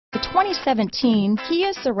2017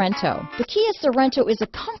 Kia Sorento. The Kia Sorento is a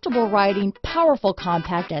comfortable riding, powerful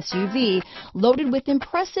compact SUV loaded with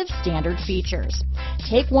impressive standard features.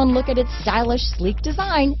 Take one look at its stylish, sleek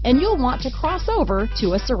design and you'll want to cross over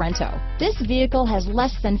to a Sorento. This vehicle has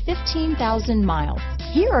less than 15,000 miles.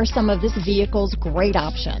 Here are some of this vehicle's great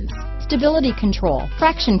options: stability control,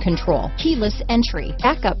 traction control, keyless entry,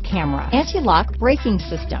 backup camera, anti-lock braking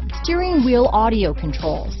system, steering wheel audio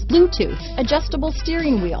controls, Bluetooth, adjustable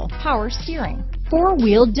steering wheel, power steering,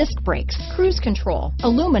 four-wheel disc brakes, cruise control,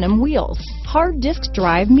 aluminum wheels, hard disk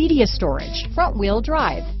drive media storage, front-wheel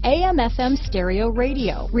drive, AM/FM stereo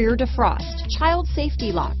radio, rear defrost, child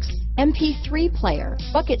safety locks, MP3 player,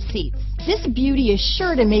 bucket seats. This beauty is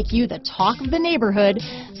sure to make you the talk of the neighborhood,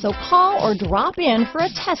 so call or drop in for a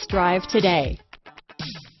test drive today.